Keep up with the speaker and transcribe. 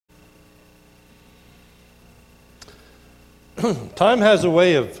Time has a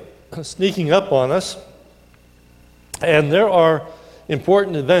way of sneaking up on us, and there are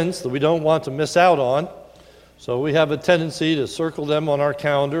important events that we don't want to miss out on. So we have a tendency to circle them on our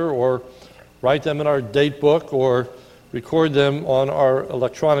calendar or write them in our date book or record them on our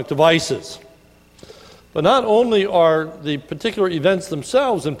electronic devices. But not only are the particular events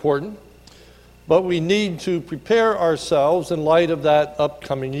themselves important, but we need to prepare ourselves in light of that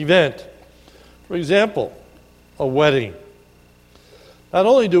upcoming event. For example, a wedding. Not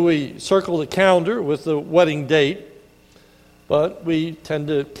only do we circle the calendar with the wedding date, but we tend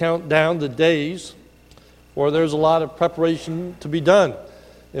to count down the days, or there's a lot of preparation to be done.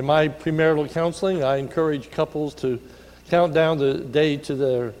 In my premarital counseling, I encourage couples to count down the day to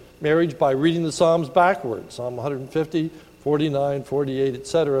their marriage by reading the Psalms backwards, Psalm 150, 49, 48,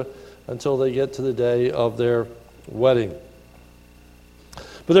 etc., until they get to the day of their wedding.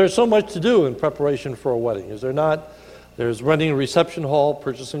 But there's so much to do in preparation for a wedding, is there not? There's renting a reception hall,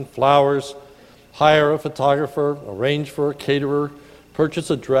 purchasing flowers, hire a photographer, arrange for a caterer, purchase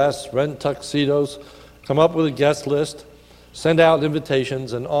a dress, rent tuxedos, come up with a guest list, send out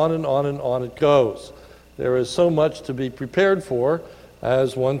invitations, and on and on and on it goes. There is so much to be prepared for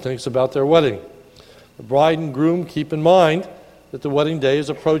as one thinks about their wedding. The bride and groom keep in mind that the wedding day is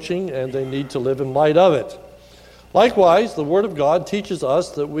approaching and they need to live in light of it. Likewise, the Word of God teaches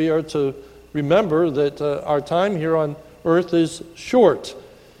us that we are to remember that our time here on earth is short.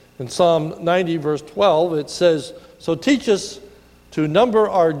 In Psalm 90, verse 12, it says, "So teach us to number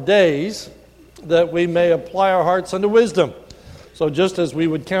our days, that we may apply our hearts unto wisdom." So just as we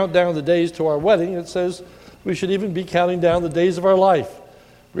would count down the days to our wedding, it says we should even be counting down the days of our life,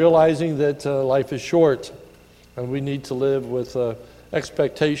 realizing that life is short, and we need to live with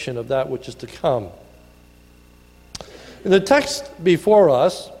expectation of that which is to come. In the text before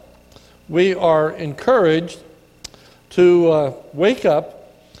us, we are encouraged to wake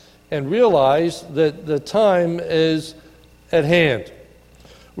up and realize that the time is at hand.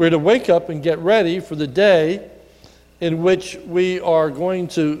 We're to wake up and get ready for the day in which we are going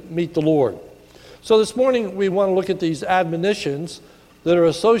to meet the Lord. So this morning we want to look at these admonitions that are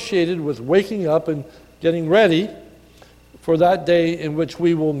associated with waking up and getting ready for that day in which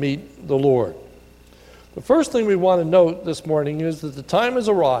we will meet the Lord. The first thing we want to note this morning is that the time has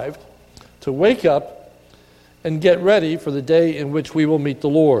arrived to wake up and get ready for the day in which we will meet the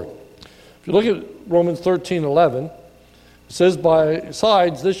Lord. If you look at Romans 13:11, it says,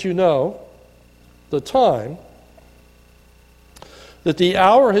 "Besides this you know, the time, that the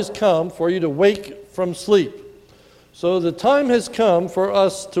hour has come for you to wake from sleep." So the time has come for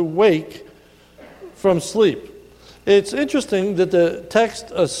us to wake from sleep. It's interesting that the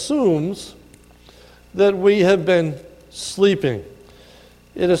text assumes that we have been sleeping.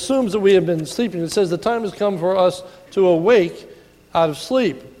 It assumes that we have been sleeping. It says the time has come for us to awake out of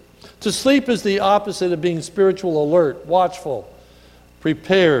sleep. To sleep is the opposite of being spiritual alert, watchful,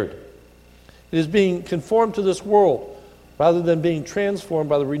 prepared. It is being conformed to this world rather than being transformed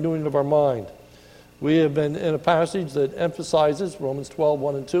by the renewing of our mind. We have been in a passage that emphasizes Romans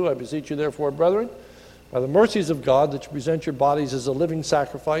 12:1 and 2. "I beseech you therefore, brethren, by the mercies of God, that you present your bodies as a living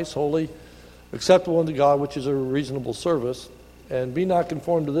sacrifice, holy, acceptable unto God, which is a reasonable service. And be not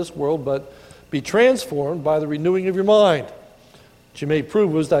conformed to this world, but be transformed by the renewing of your mind, that you may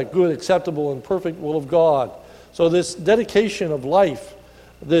prove was that good, acceptable, and perfect will of God." So this dedication of life,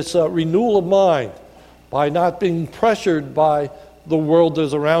 this renewal of mind, by not being pressured by the world that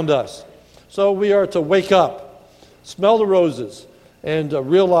is around us. So we are to wake up, smell the roses, and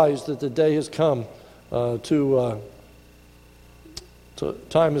realize that the day has come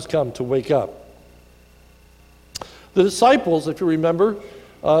time has come to wake up. The disciples, if you remember,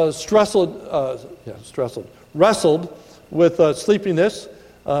 wrestled with sleepiness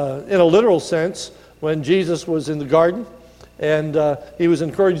in a literal sense when Jesus was in the garden, and he was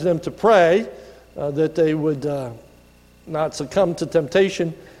encouraging them to pray that they would not succumb to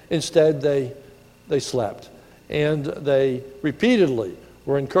temptation. Instead, they slept, and they repeatedly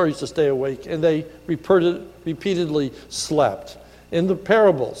were encouraged to stay awake, and they repeatedly slept. In the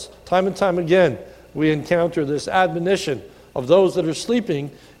parables, time and time again, we encounter this admonition of those that are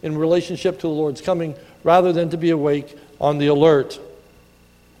sleeping in relationship to the Lord's coming, rather than to be awake on the alert.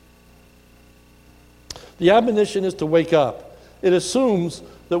 The admonition is to wake up. It assumes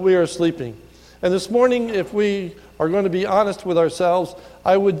that we are sleeping. And this morning, if we are going to be honest with ourselves,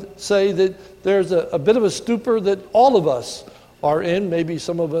 I would say that there's a bit of a stupor that all of us are in. Maybe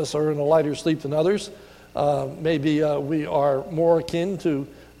some of us are in a lighter sleep than others. Maybe we are more akin to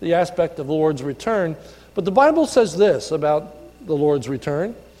the aspect of the Lord's return. But the Bible says this about the Lord's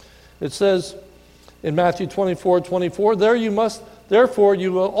return. It says in Matthew 24:24, therefore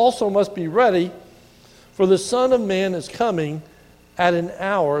you also must be ready, for the Son of Man is coming at an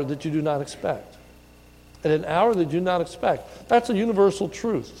hour that you do not expect. At an hour that you do not expect. That's a universal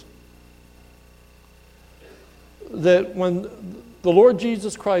truth. That when the Lord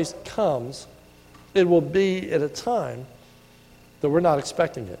Jesus Christ comes, it will be at a time that we're not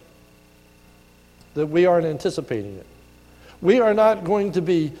expecting it. That we aren't anticipating it. We are not going to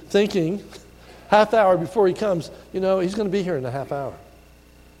be thinking half hour before he comes, he's going to be here in a half hour.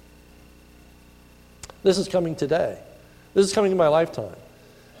 This is coming today. This is coming in my lifetime.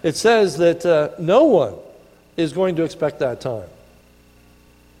 It says that no one is going to expect that time.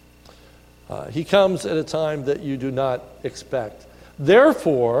 He comes at a time that you do not expect.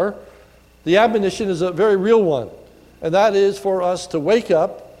 Therefore, the admonition is a very real one, and that is for us to wake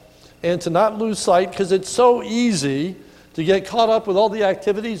up and to not lose sight, because it's so easy to get caught up with all the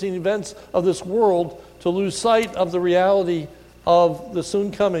activities and events of this world, to lose sight of the reality of the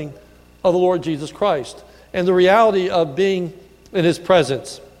soon coming of the Lord Jesus Christ and the reality of being in his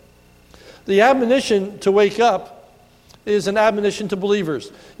presence. The admonition to wake up is an admonition to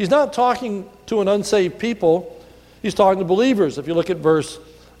believers. He's not talking to an unsaved people. He's talking to believers. If you look at verse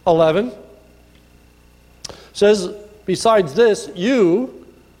 11, it says, besides this, you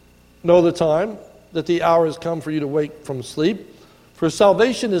know the time, that the hour has come for you to wake from sleep. For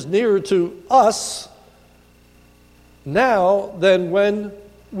salvation is nearer to us now than when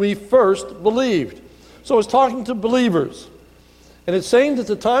we first believed. So it's talking to believers. And it's saying that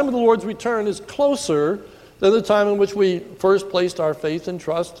the time of the Lord's return is closer than the time in which we first placed our faith and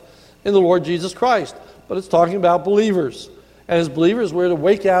trust in the Lord Jesus Christ. But it's talking about believers. And as believers, we're to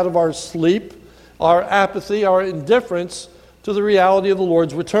wake out of our sleep, our apathy, our indifference to the reality of the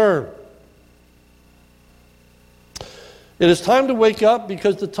Lord's return. It is time to wake up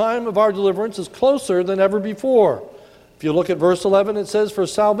because the time of our deliverance is closer than ever before. If you look at verse 11, it says, for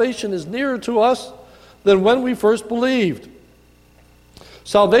salvation is nearer to us than when we first believed.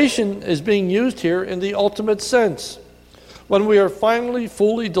 Salvation is being used here in the ultimate sense, when we are finally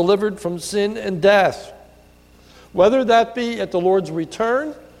fully delivered from sin and death. Whether that be at the Lord's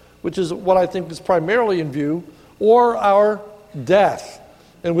return, which is what I think is primarily in view, or our death,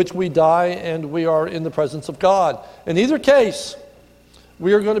 in which we die and we are in the presence of God. In either case,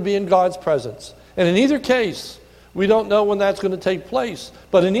 we are going to be in God's presence. And in either case, we don't know when that's going to take place.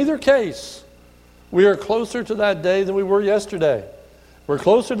 But in either case, we are closer to that day than we were yesterday. We're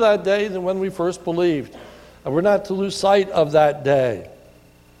closer to that day than when we first believed. And we're not to lose sight of that day.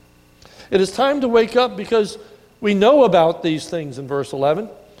 It is time to wake up because we know about these things in verse 11.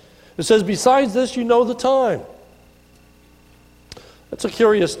 It says, besides this, you know the time. That's a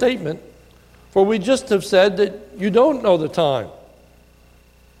curious statement, for we just have said that you don't know the time.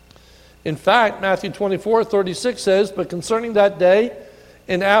 In fact, Matthew 24:36 says, but concerning that day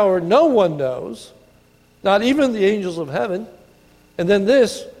and hour no one knows, not even the angels of heaven. And then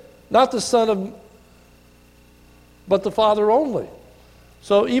this, not the Son, but the Father only.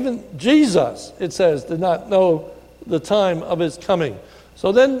 So even Jesus, it says, did not know the time of his coming.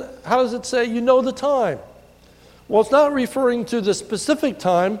 So then how does it say you know the time? Well, it's not referring to the specific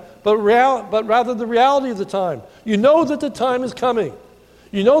time, but rather the reality of the time. You know that the time is coming.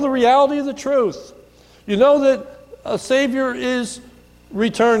 You know the reality of the truth. You know that a Savior is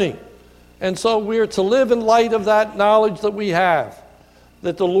returning. And so we are to live in light of that knowledge that we have,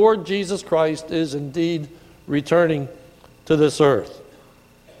 that the Lord Jesus Christ is indeed returning to this earth.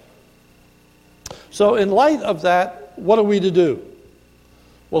 So in light of that, what are we to do?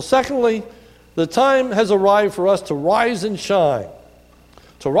 Well, secondly, the time has arrived for us to rise and shine.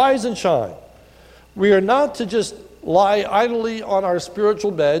 To rise and shine. We are not to just lie idly on our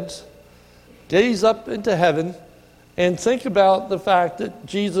spiritual beds, gaze up into heaven, and think about the fact that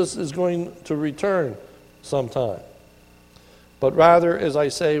Jesus is going to return sometime. But rather, as I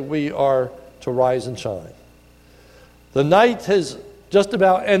say, we are to rise and shine. The night has just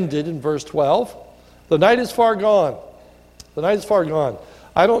about ended in verse 12. The night is far gone. The night is far gone.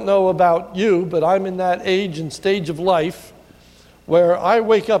 I don't know about you, but I'm in that age and stage of life where I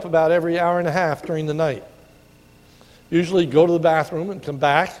wake up about every hour and a half during the night. Usually go to the bathroom and come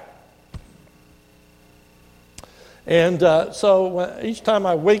back. And so each time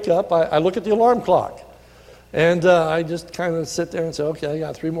I wake up, I look at the alarm clock. And I just kind of sit there and say, okay, I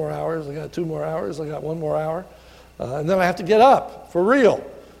got 3 more hours, I got 2 more hours, I got 1 more hour. And then I have to get up for real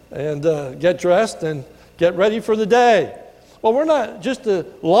and get dressed and get ready for the day. Well, we're not just to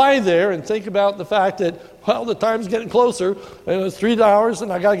lie there and think about the fact that, well, the time's getting closer, and it's 3 hours,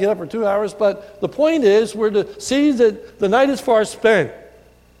 and I got to get up for 2 hours. But the point is, we're to see that the night is far spent.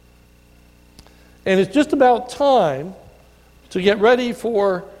 And it's just about time to get ready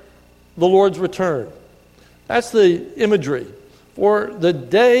for the Lord's return. That's the imagery. For the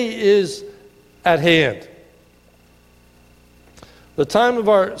day is at hand. The time of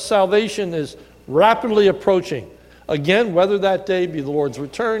our salvation is rapidly approaching. Again, whether that day be the Lord's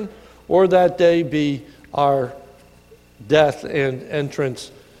return or that day be our death and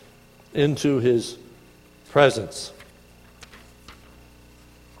entrance into his presence.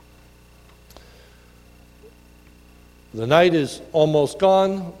 The night is almost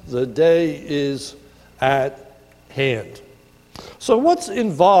gone. The day is at hand. So what's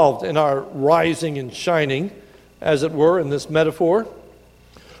involved in our rising and shining, as it were, in this metaphor?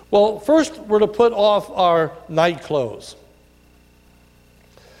 Well, first we're to put off our night clothes.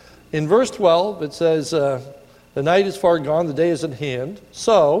 In verse 12 it says, the night is far gone, the day is at hand.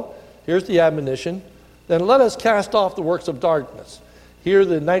 So, here's the admonition, then let us cast off the works of darkness. Here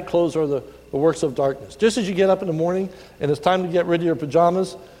the night clothes are the works of darkness. Just as you get up in the morning and it's time to get rid of your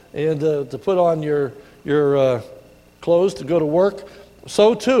pajamas and to put on your clothes to go to work,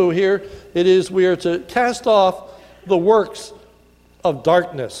 so too here it is we are to cast off the works of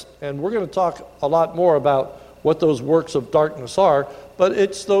darkness. And we're going to talk a lot more about what those works of darkness are, but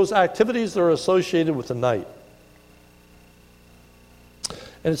it's those activities that are associated with the night.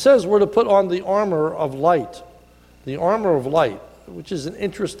 And it says we're to put on the armor of light. The armor of light, which is an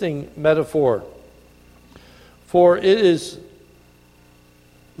interesting metaphor. For it is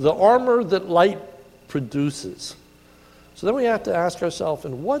the armor that light produces. So then we have to ask ourselves,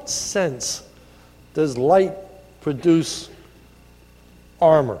 in what sense does light produce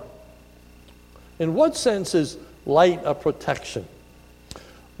armor? In what sense is light a protection?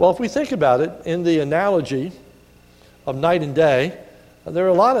 Well, if we think about it in the analogy of night and day, there are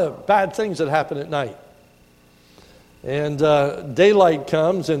a lot of bad things that happen at night. And daylight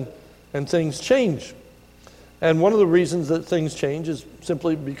comes and things change. And one of the reasons that things change is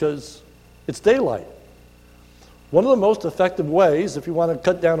simply because it's daylight. One of the most effective ways, if you want to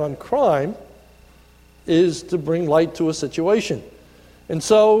cut down on crime, is to bring light to a situation. And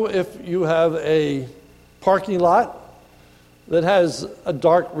so if you have a parking lot that has a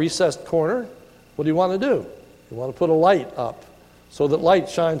dark recessed corner, what do you want to do? You want to put a light up so that light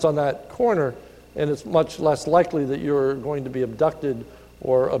shines on that corner, and it's much less likely that you're going to be abducted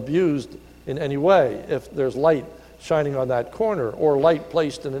or abused in any way if there's light shining on that corner, or light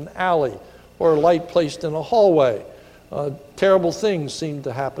placed in an alley, or light placed in a hallway. Terrible things seem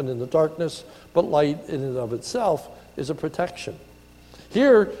to happen in the darkness, but light in and of itself is a protection.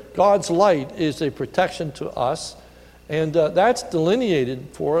 Here, God's light is a protection to us, and that's delineated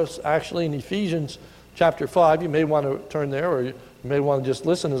for us actually in Ephesians chapter 5. You may want to turn there, or you may want to just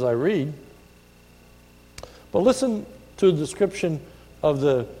listen as I read. But listen to the description of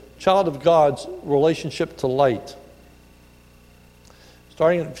the child of God's relationship to light.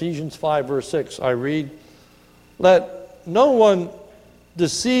 Starting in Ephesians 5, verse 6, I read, "Let no one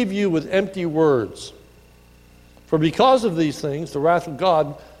deceive you with empty words. For because of these things, the wrath of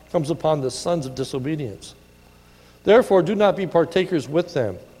God comes upon the sons of disobedience. Therefore, do not be partakers with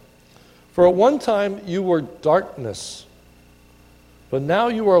them. For at one time you were darkness, but now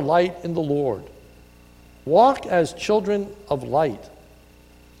you are light in the Lord. Walk as children of light.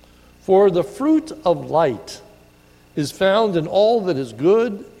 For the fruit of light is found in all that is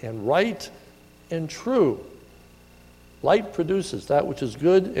good and right and true." Light produces that which is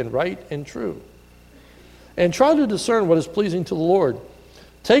good and right and true. "And try to discern what is pleasing to the Lord.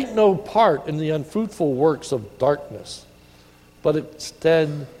 Take no part in the unfruitful works of darkness, but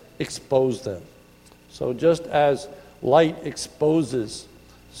instead expose them." So just as light exposes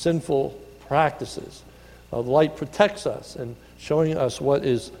sinful practices, light protects us in showing us what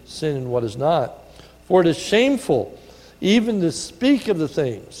is sin and what is not. "For it is shameful even to speak of the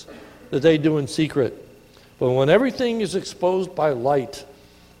things that they do in secret. But when everything is exposed by light,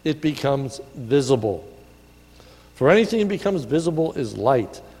 it becomes visible. For anything that becomes visible is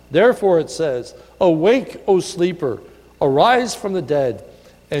light. Therefore it says, 'Awake, O sleeper, arise from the dead,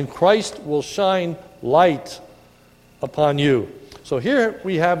 and Christ will shine light upon you.'" So here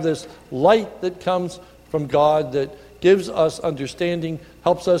we have this light that comes from God that gives us understanding,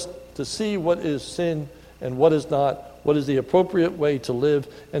 helps us to see what is sin and what is not, what is the appropriate way to live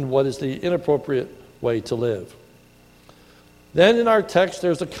and what is the inappropriate way to live. Then in our text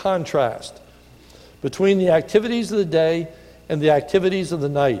there's a contrast between the activities of the day and the activities of the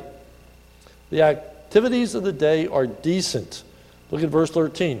night. The activities of the day are decent. Look at verse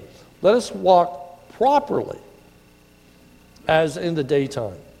 13. "Let us walk properly as in the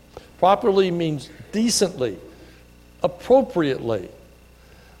daytime." Properly means decently, appropriately.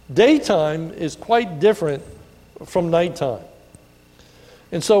 Daytime is quite different from nighttime.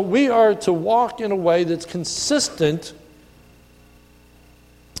 And so we are to walk in a way that's consistent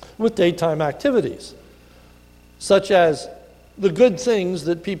with daytime activities, such as the good things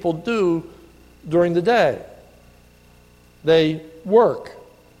that people do during the day. They work,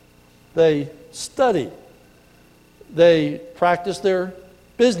 they study, they practice their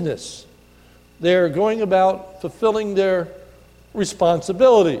business, they're going about fulfilling their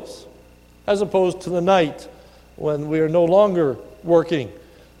responsibilities, as opposed to the night when we are no longer working.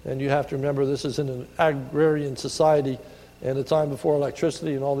 And you have to remember, this is in an agrarian society and a time before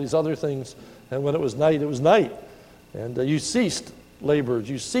electricity and all these other things. And when it was night, it was night. And you ceased labors,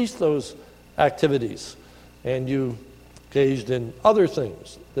 you ceased those activities, and you engaged in other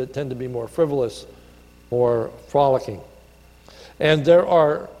things that tend to be more frivolous or frolicking. And there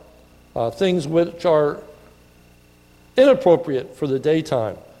are things which are inappropriate for the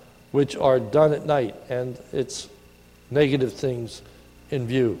daytime, which are done at night, and it's negative things in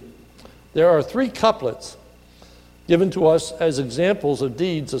view. There are 3 couplets given to us as examples of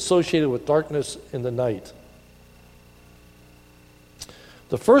deeds associated with darkness in the night.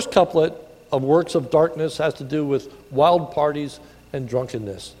 The first couplet of works of darkness has to do with wild parties and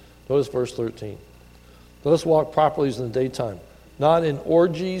drunkenness. Notice verse 13. Let us walk properly in the daytime, not in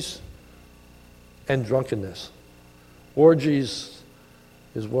orgies and drunkenness. Orgies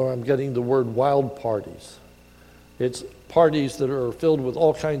is where I'm getting the word wild parties. It's parties that are filled with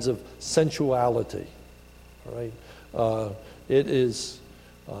all kinds of sensuality. All right? It is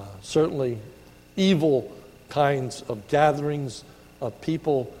certainly evil kinds of gatherings of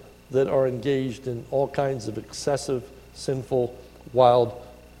people that are engaged in all kinds of excessive, sinful, wild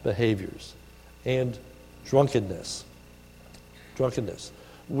behaviors. And drunkenness. Drunkenness.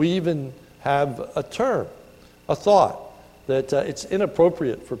 We even have a term, a thought, that it's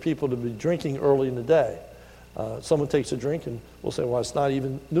inappropriate for people to be drinking early in the day. Someone takes a drink and we'll say, well, it's not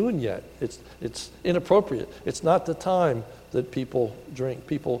even noon yet. It's inappropriate. It's not the time that people drink.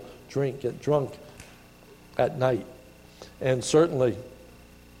 People drink, get drunk at night. And certainly,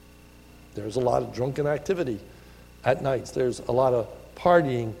 there's a lot of drunken activity at nights. There's a lot of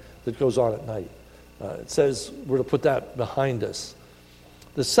partying that goes on at night. It says we're to put that behind us.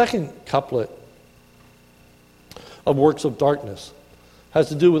 The second couplet of works of darkness has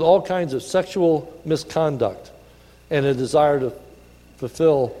to do with all kinds of sexual misconduct and a desire to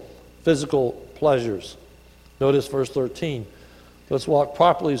fulfill physical pleasures. Notice verse 13. Let's walk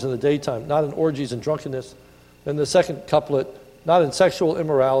properly as in the daytime, not in orgies and drunkenness. And the second couplet, not in sexual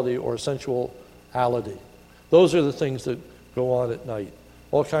immorality or sensuality. Those are the things that go on at night.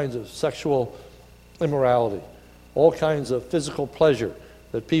 All kinds of sexual immorality, all kinds of physical pleasure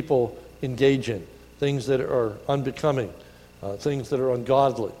that people engage in, things that are unbecoming, things that are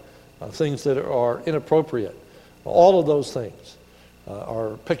ungodly, things that are inappropriate. All of those things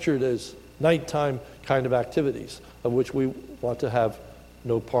are pictured as nighttime kind of activities of which we want to have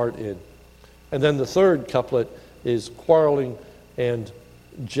no part in. And then the third couplet is quarreling and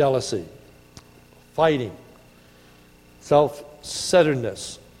jealousy, fighting,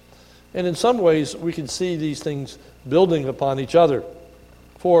 self-centeredness. And in some ways, we can see these things building upon each other.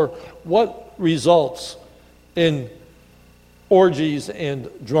 For what results in orgies and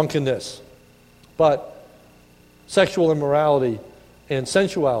drunkenness but sexual immorality and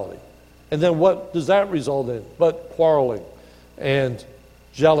sensuality? And then what does that result in but quarreling and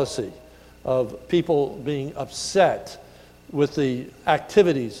jealousy of people being upset with the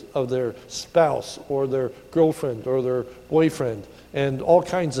activities of their spouse or their girlfriend or their boyfriend, and all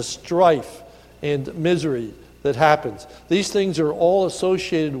kinds of strife and misery that happens. These things are all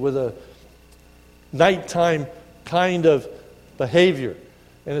associated with a nighttime kind of behavior.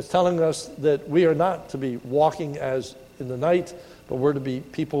 And it's telling us that we are not to be walking as in the night, but we're to be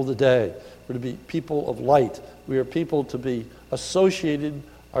people of the day. We're to be people of light. We are people to be associated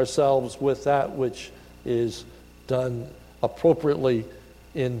ourselves with that which is done appropriately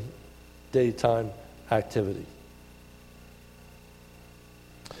in daytime activity.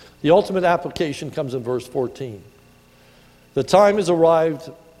 The ultimate application comes in verse 14. The time has arrived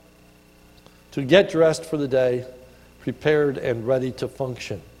to get dressed for the day, prepared and ready to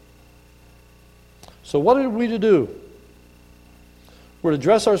function. So what are we to do? We're to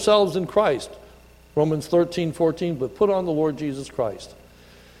dress ourselves in Christ. Romans 13:14, but put on the Lord Jesus Christ.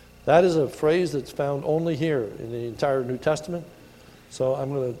 That is a phrase that's found only here in the entire New Testament. So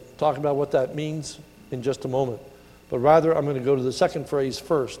I'm going to talk about what that means in just a moment. But rather, I'm going to go to the second phrase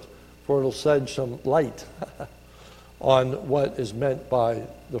first, for it'll shed some light on what is meant by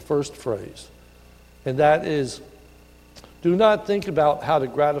the first phrase. And that is Do not think about how to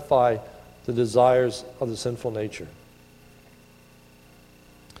gratify the desires of the sinful nature.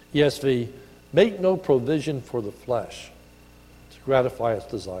 ESV, make no provision for the flesh to gratify its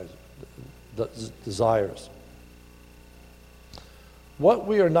desires. What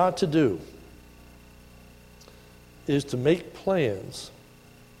we are not to do is to make plans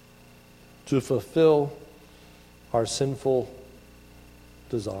to fulfill our sinful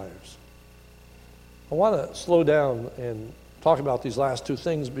desires. I want to slow down and talk about these last two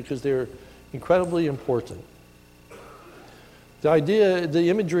things because they're incredibly important. The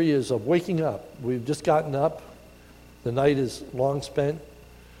imagery is of waking up. We've just gotten up. The night is long spent.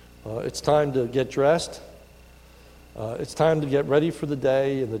 It's time to get dressed. It's time to get ready for the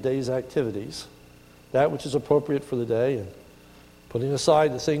day and the day's activities, that which is appropriate for the day, and putting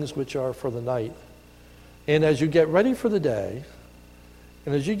aside the things which are for the night. And as you get ready for the day,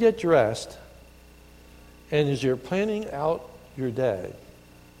 and as you get dressed, and as you're planning out your day,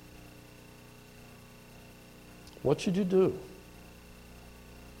 what should you do?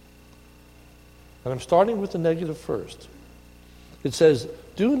 And I'm starting with the negative first. It says,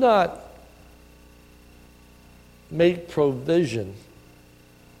 do not make provision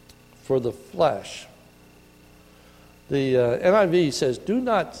for the flesh. The NIV says, do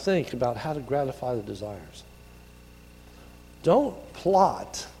not think about how to gratify the desires. Don't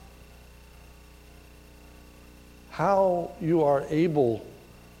plot how you are able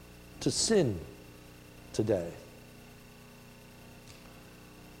to sin today.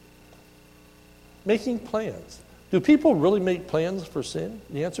 Making plans. Do people really make plans for sin?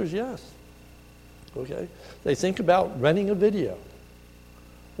 The answer is yes. Okay? They think about renting a video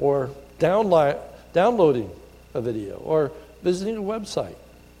or downloading a video or visiting a website.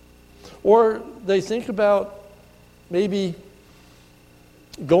 Or they think about maybe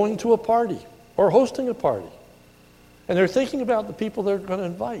going to a party or hosting a party. And they're thinking about the people they're going to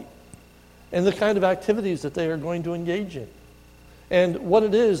invite and the kind of activities that they are going to engage in and what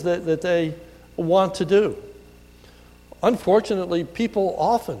it is that they want to do. Unfortunately, people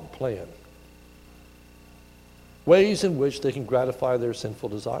often plan ways in which they can gratify their sinful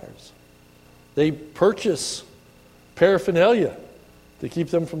desires. They purchase paraphernalia to keep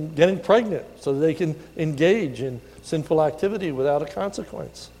them from getting pregnant so that they can engage in sinful activity without a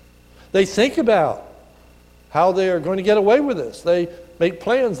consequence. They think about how they are going to get away with this. They make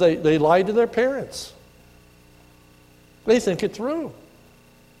plans. They lie to their parents. They think it through.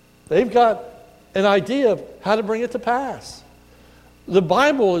 They've got an idea of how to bring it to pass. The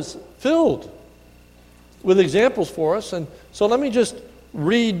Bible is filled with examples for us, and so let me just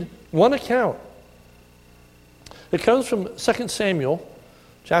read one account. It comes from 2 Samuel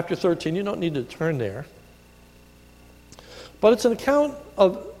chapter 13. You don't need to turn there. But it's an account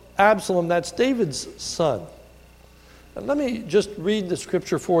of Absalom, that's David's son. And let me just read the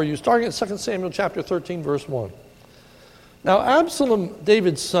scripture for you, starting at 2 Samuel chapter 13, verse 1. Now Absalom,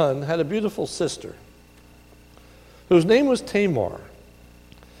 David's son, had a beautiful sister, whose name was Tamar.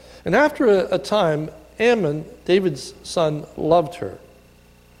 And after a time, Amnon, David's son, loved her.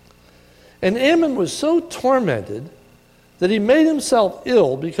 And Amnon was so tormented that he made himself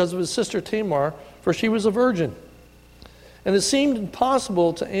ill because of his sister Tamar, for she was a virgin. And it seemed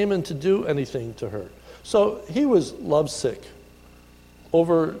impossible to Amnon to do anything to her. So he was lovesick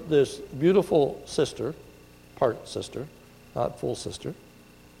over this beautiful sister, part sister, not full sister.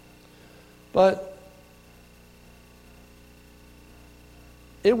 But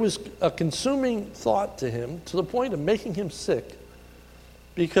it was a consuming thought to him to the point of making him sick,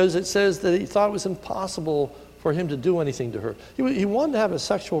 because it says that he thought it was impossible for him to do anything to her. He wanted to have a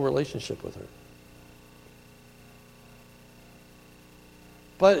sexual relationship with her,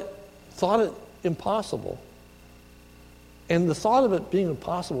 but thought it impossible. And the thought of it being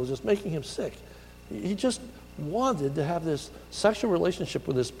impossible was just making him sick. He just wanted to have this sexual relationship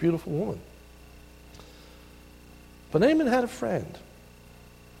with this beautiful woman. But Naaman had a friend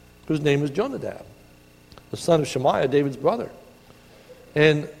whose name was Jonadab, the son of Shemaiah, David's brother.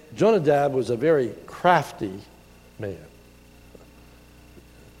 And Jonadab was a very crafty man,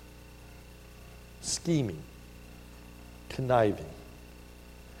 scheming, conniving.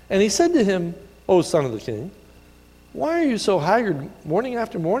 And he said to him, O son of the king, why are you so haggard morning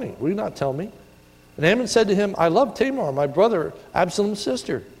after morning? Will you not tell me? And Amnon said to him, I love Tamar, my brother, Absalom's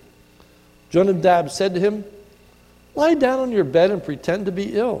sister. Jonadab said to him, lie down on your bed and pretend to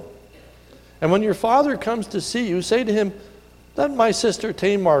be ill. And when your father comes to see you, say to him, let my sister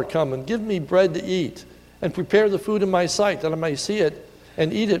Tamar come and give me bread to eat, and prepare the food in my sight, that I may see it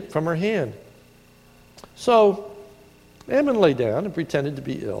and eat it from her hand. So Amnon lay down and pretended to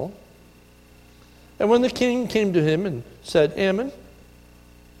be ill. And when the king came to him and said, Ammon,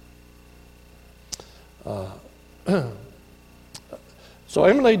 so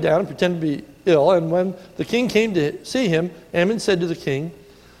Ammon lay down and pretended to be ill, and when the king came to see him, Ammon said to the king,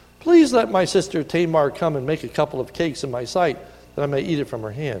 please let my sister Tamar come and make a couple of cakes in my sight, that I may eat it from her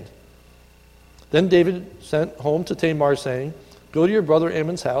hand. Then David sent home to Tamar, saying, go to your brother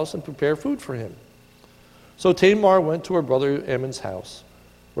Ammon's house and prepare food for him. So Tamar went to her brother Ammon's house,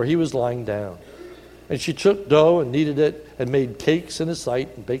 where he was lying down. And she took dough and kneaded it, and made cakes in his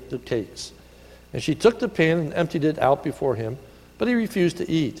sight, and baked the cakes. And she took the pan and emptied it out before him, but he refused to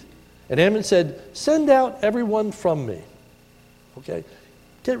eat. And Ammon said, send out everyone from me. Okay?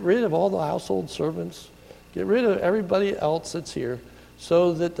 Get rid of all the household servants. Get rid of everybody else that's here,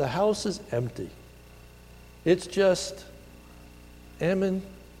 so that the house is empty. It's just Ammon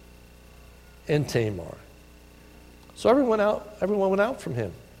and Tamar. So everyone went out from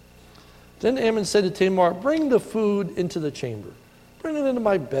him. Then Ammon said to Tamar, bring the food into the chamber. Bring it into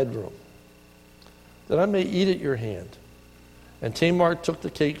my bedroom, that I may eat at your hand. And Tamar took the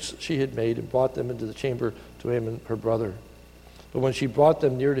cakes she had made and brought them into the chamber to Ammon, her brother. But when she brought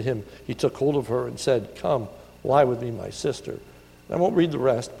them near to him, he took hold of her and said, come, lie with me, my sister. I won't read the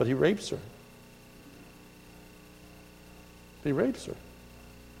rest, but he rapes her. He rapes her.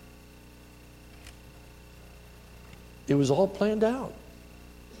 It was all planned out.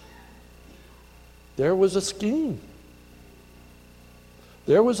 There was a scheme.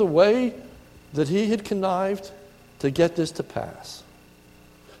 There was a way that he had connived to get this to pass.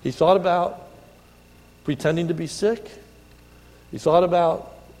 He thought about pretending to be sick. He thought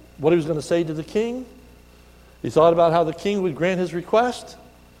about what he was going to say to the king. He thought about how the king would grant his request.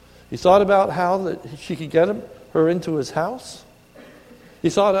 He thought about how that she could get her into his house. He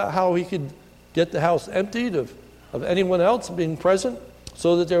thought about how he could get the house emptied of anyone else being present,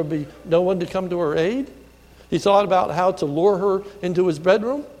 so that there would be no one to come to her aid. He thought about how to lure her into his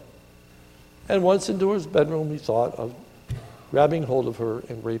bedroom. And once into his bedroom, he thought of grabbing hold of her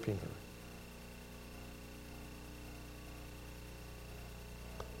and raping her.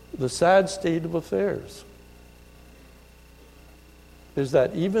 The sad state of affairs is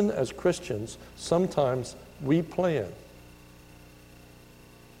that even as Christians, sometimes we plan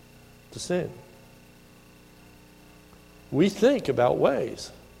to sin. We think about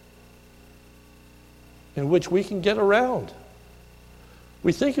ways in which we can get around.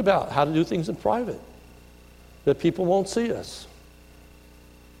 We think about how to do things in private, that people won't see us.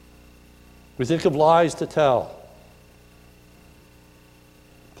 We think of lies to tell,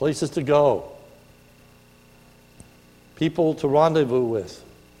 places to go, people to rendezvous with,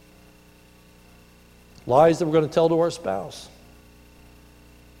 lies that we're going to tell to our spouse.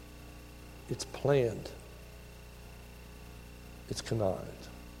 It's planned. It's connived.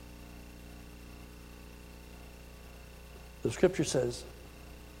 The scripture says,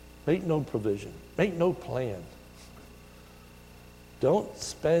 make no provision, make no plan. Don't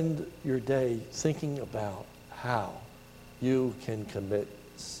spend your day thinking about how you can commit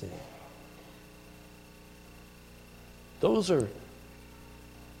sin. Those are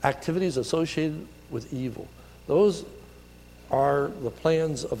activities associated with evil. Those are the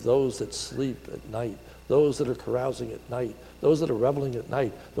plans of those that sleep at night, those that are carousing at night, those that are reveling at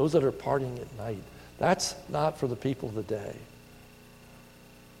night, those that are partying at night. That's not for the people of the day.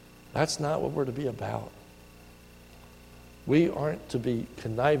 That's not what we're to be about. We aren't to be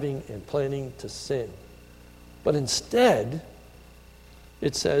conniving and planning to sin. But instead,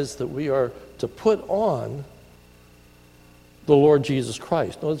 it says that we are to put on the Lord Jesus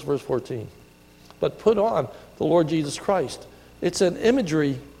Christ. Notice verse 14. But put on the Lord Jesus Christ. It's an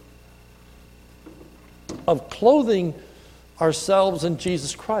imagery of clothing ourselves in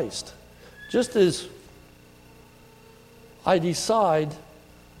Jesus Christ. Just as I decide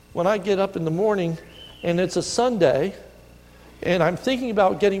when I get up in the morning and it's a Sunday and I'm thinking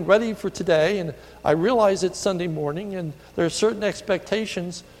about getting ready for today and I realize it's Sunday morning and there are certain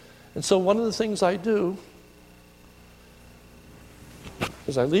expectations, and so one of the things I do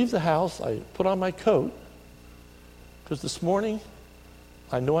is I leave the house, I put on my coat, because this morning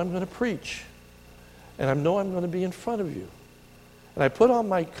I know I'm going to preach and I know I'm going to be in front of you. And I put on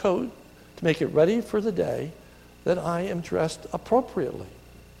my coat to make it ready for the day, that I am dressed appropriately.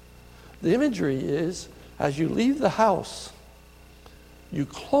 The imagery is, as you leave the house, you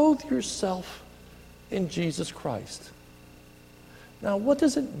clothe yourself in Jesus Christ. Now, what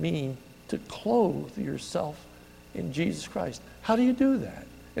does it mean to clothe yourself in Jesus Christ? How do you do that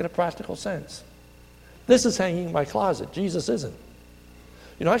in a practical sense? This is hanging in my closet. Jesus isn't.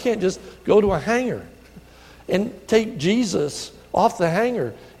 You know, I can't just go to a hanger and take Jesus off the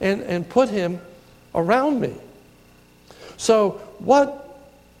hanger and put him around me. So what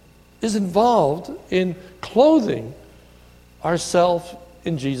is involved in clothing ourselves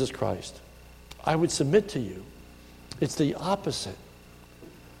in Jesus Christ? I would submit to you, it's the opposite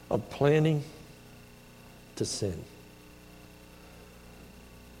of planning to sin.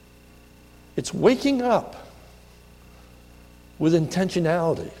 It's waking up with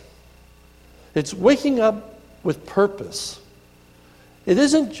intentionality. It's waking up with purpose. It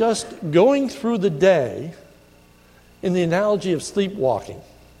isn't just going through the day in the analogy of sleepwalking,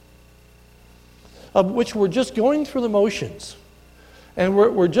 of which we're just going through the motions, and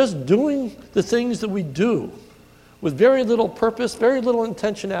we're just doing the things that we do with very little purpose, very little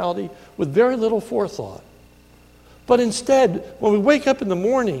intentionality, with very little forethought. But instead, when we wake up in the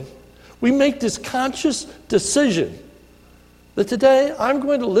morning, we make this conscious decision that today I'm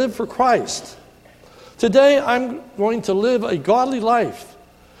going to live for Christ. Today I'm going to live a godly life.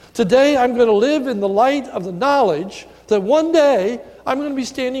 Today I'm going to live in the light of the knowledge that one day I'm going to be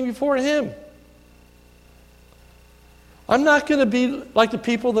standing before Him. I'm not going to be like the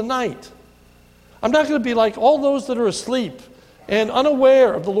people of the night. I'm not going to be like all those that are asleep and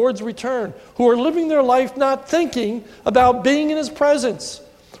unaware of the Lord's return, who are living their life not thinking about being in His presence,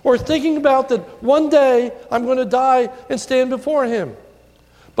 or thinking about that one day I'm going to die and stand before Him.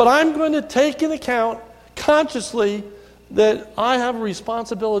 But I'm going to take into account consciously that I have a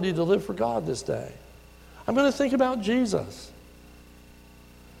responsibility to live for God this day. I'm going to think about Jesus.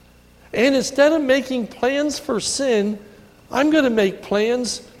 And instead of making plans for sin, I'm going to make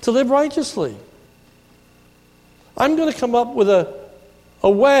plans to live righteously. I'm going to come up with a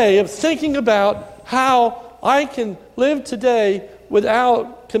way of thinking about how I can live today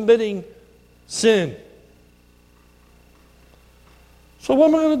without committing sin. So what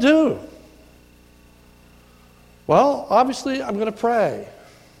am I going to do? Well, obviously, I'm going to pray.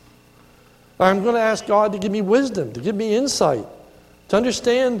 I'm going to ask God to give me wisdom, to give me insight, to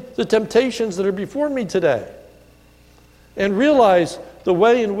understand the temptations that are before me today, and realize the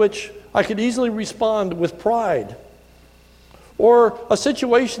way in which I could easily respond with pride, or a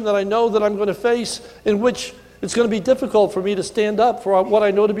situation that I know that I'm going to face in which it's going to be difficult for me to stand up for what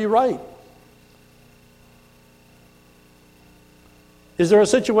I know to be right. Is there a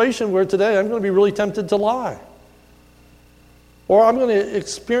situation where today I'm going to be really tempted to lie? Or I'm going to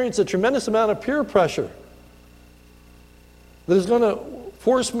experience a tremendous amount of peer pressure that is going to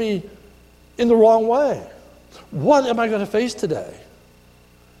force me in the wrong way? What am I going to face today?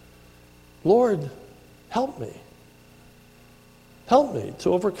 Lord, help me. Help me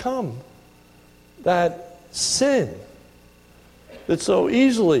to overcome that sin that so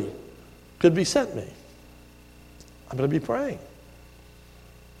easily could beset me. I'm going to be praying.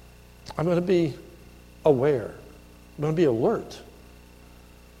 I'm going to be aware. I'm going to be alert.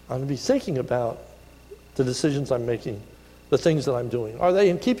 I'm going to be thinking about the decisions I'm making, the things that I'm doing. Are they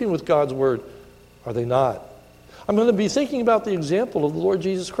in keeping with God's word? Are they not? I'm going to be thinking about the example of the Lord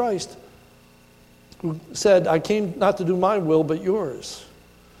Jesus Christ, who said, I came not to do my will, but yours.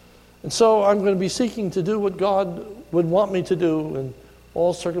 And so I'm going to be seeking to do what God would want me to do in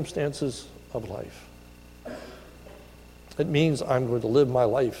all circumstances of life. It means I'm going to live my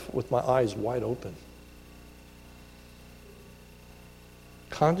life with my eyes wide open,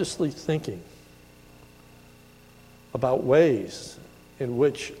 consciously thinking about ways in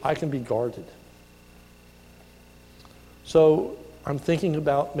which I can be guarded. So I'm thinking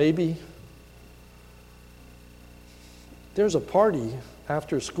about maybe there's a party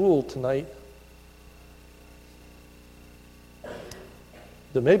after school tonight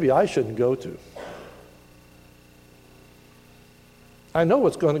that maybe I shouldn't go to. I know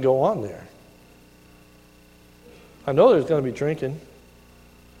what's going to go on there. I know there's going to be drinking.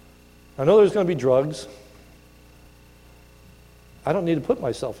 I know there's going to be drugs. I don't need to put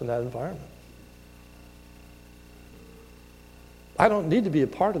myself in that environment. I don't need to be a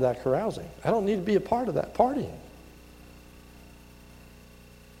part of that carousing. I don't need to be a part of that partying.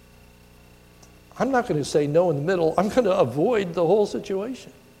 I'm not going to say no in the middle. I'm going to avoid the whole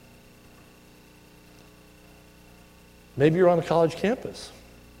situation. Maybe you're on a college campus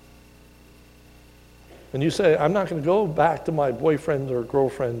and you say, I'm not going to go back to my boyfriend or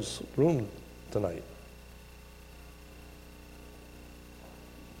girlfriend's room tonight.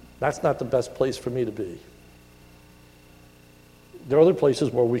 That's not the best place for me to be. There are other places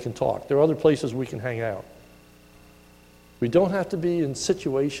where we can talk. There are other places we can hang out. We don't have to be in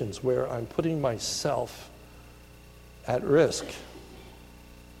situations where I'm putting myself at risk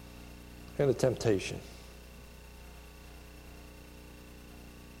and a temptation.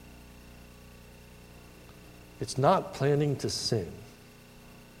 It's not planning to sin.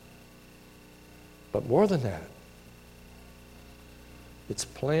 But more than that, it's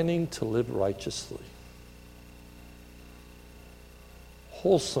planning to live righteously,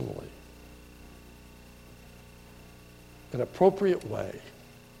 wholesomely, an appropriate way,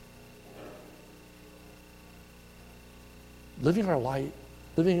 living our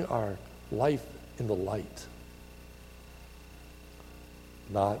life in the light,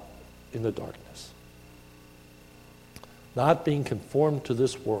 not in the darkness, not being conformed to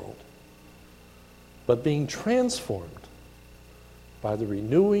this world, but being transformed by the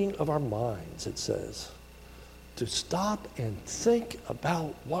renewing of our minds, it says, to stop and think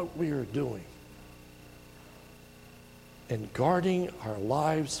about what we are doing and guarding our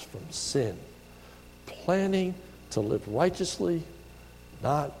lives from sin, planning to live righteously,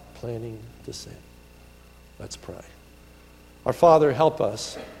 not planning to sin. Let's pray. Our Father, help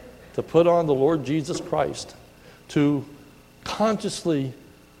us to put on the Lord Jesus Christ, to consciously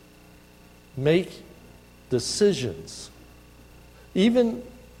make decisions, even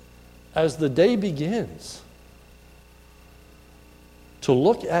as the day begins, to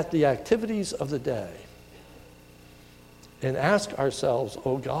look at the activities of the day and ask ourselves,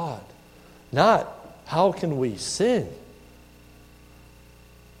 oh God, not how can we sin,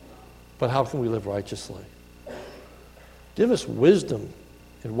 but how can we live righteously? Give us wisdom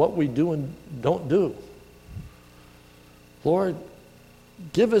in what we do and don't do. Lord,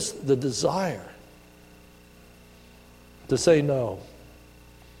 give us the desire to say no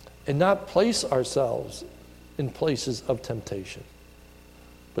and not place ourselves in places of temptation,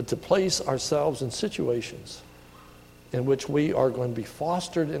 but to place ourselves in situations in which we are going to be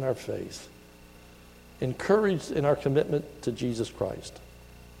fostered in our faith, encouraged in our commitment to Jesus Christ.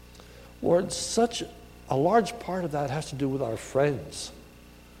 Lord, such a large part of that has to do with our friends.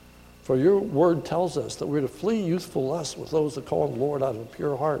 For your word tells us that we're to flee youthful lusts with those that call on the Lord out of a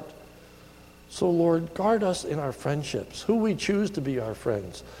pure heart. So, Lord, guard us in our friendships, who we choose to be our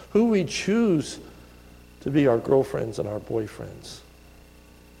friends, who we choose to be our girlfriends and our boyfriends.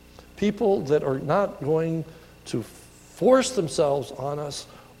 People that are not going to force themselves on us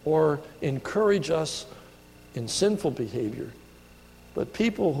or encourage us in sinful behavior, but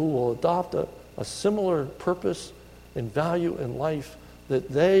people who will adopt a similar purpose and value in life, that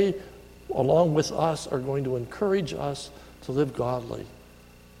they, along with us, are going to encourage us to live godly,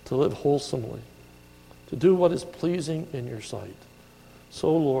 to live wholesomely, to do what is pleasing in your sight.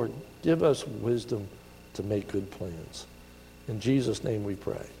 So, Lord, give us wisdom to make good plans. In Jesus' name we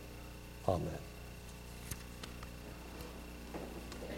pray. Amen.